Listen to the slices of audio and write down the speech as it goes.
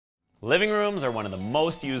Living rooms are one of the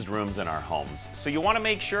most used rooms in our homes, so you want to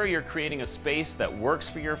make sure you're creating a space that works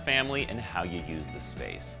for your family and how you use the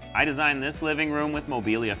space. I designed this living room with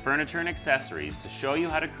Mobilia furniture and accessories to show you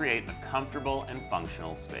how to create a comfortable and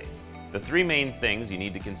functional space. The three main things you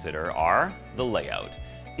need to consider are the layout.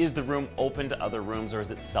 Is the room open to other rooms or is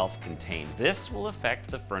it self-contained? This will affect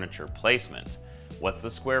the furniture placement. What's the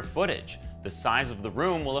square footage? The size of the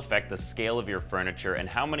room will affect the scale of your furniture and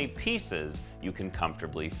how many pieces you can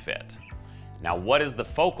comfortably fit. Now, what is the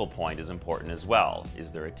focal point is important as well.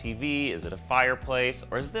 Is there a TV? Is it a fireplace?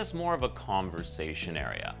 Or is this more of a conversation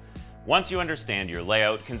area? Once you understand your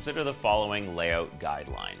layout, consider the following layout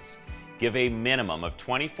guidelines. Give a minimum of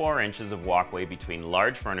 24 inches of walkway between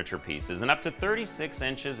large furniture pieces and up to 36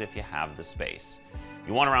 inches if you have the space.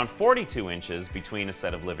 You want around 42 inches between a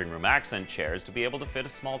set of living room accent chairs to be able to fit a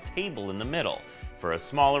small table in the middle. For a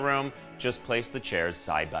smaller room, just place the chairs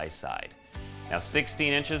side by side. Now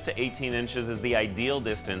 16 inches to 18 inches is the ideal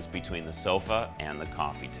distance between the sofa and the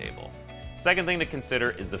coffee table. Second thing to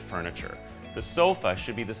consider is the furniture. The sofa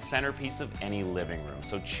should be the centerpiece of any living room,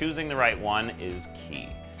 so choosing the right one is key.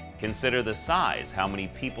 Consider the size. How many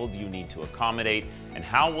people do you need to accommodate, and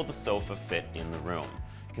how will the sofa fit in the room?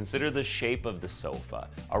 Consider the shape of the sofa.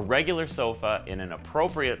 A regular sofa in an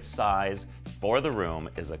appropriate size for the room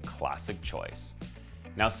is a classic choice.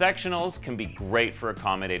 Now, sectionals can be great for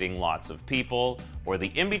accommodating lots of people, or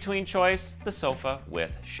the in-between choice, the sofa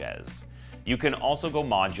with chaise. You can also go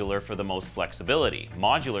modular for the most flexibility.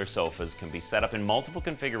 Modular sofas can be set up in multiple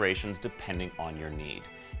configurations depending on your need.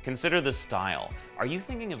 Consider the style. Are you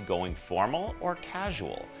thinking of going formal or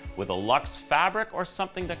casual, with a luxe fabric or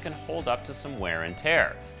something that can hold up to some wear and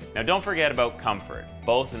tear? Now, don't forget about comfort,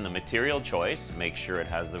 both in the material choice, make sure it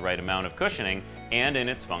has the right amount of cushioning, and in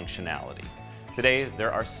its functionality. Today,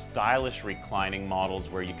 there are stylish reclining models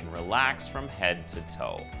where you can relax from head to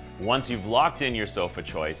toe. Once you've locked in your sofa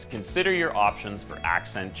choice, consider your options for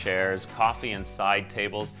accent chairs, coffee and side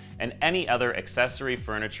tables, and any other accessory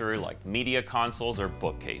furniture like media consoles or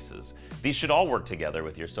bookcases. These should all work together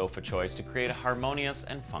with your sofa choice to create a harmonious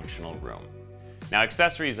and functional room. Now,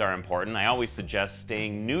 accessories are important. I always suggest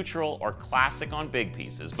staying neutral or classic on big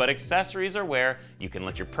pieces, but accessories are where you can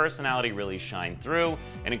let your personality really shine through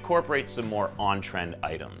and incorporate some more on-trend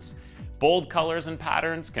items. Bold colors and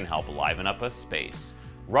patterns can help liven up a space.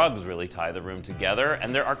 Rugs really tie the room together,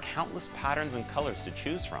 and there are countless patterns and colors to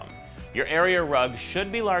choose from. Your area rug should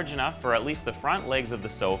be large enough for at least the front legs of the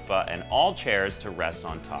sofa and all chairs to rest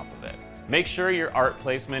on top of it. Make sure your art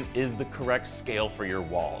placement is the correct scale for your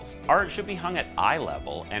walls. Art should be hung at eye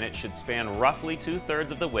level, and it should span roughly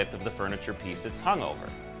 2/3 of the width of the furniture piece it's hung over.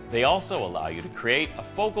 They also allow you to create a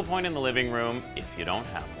focal point in the living room if you don't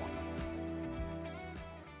have one.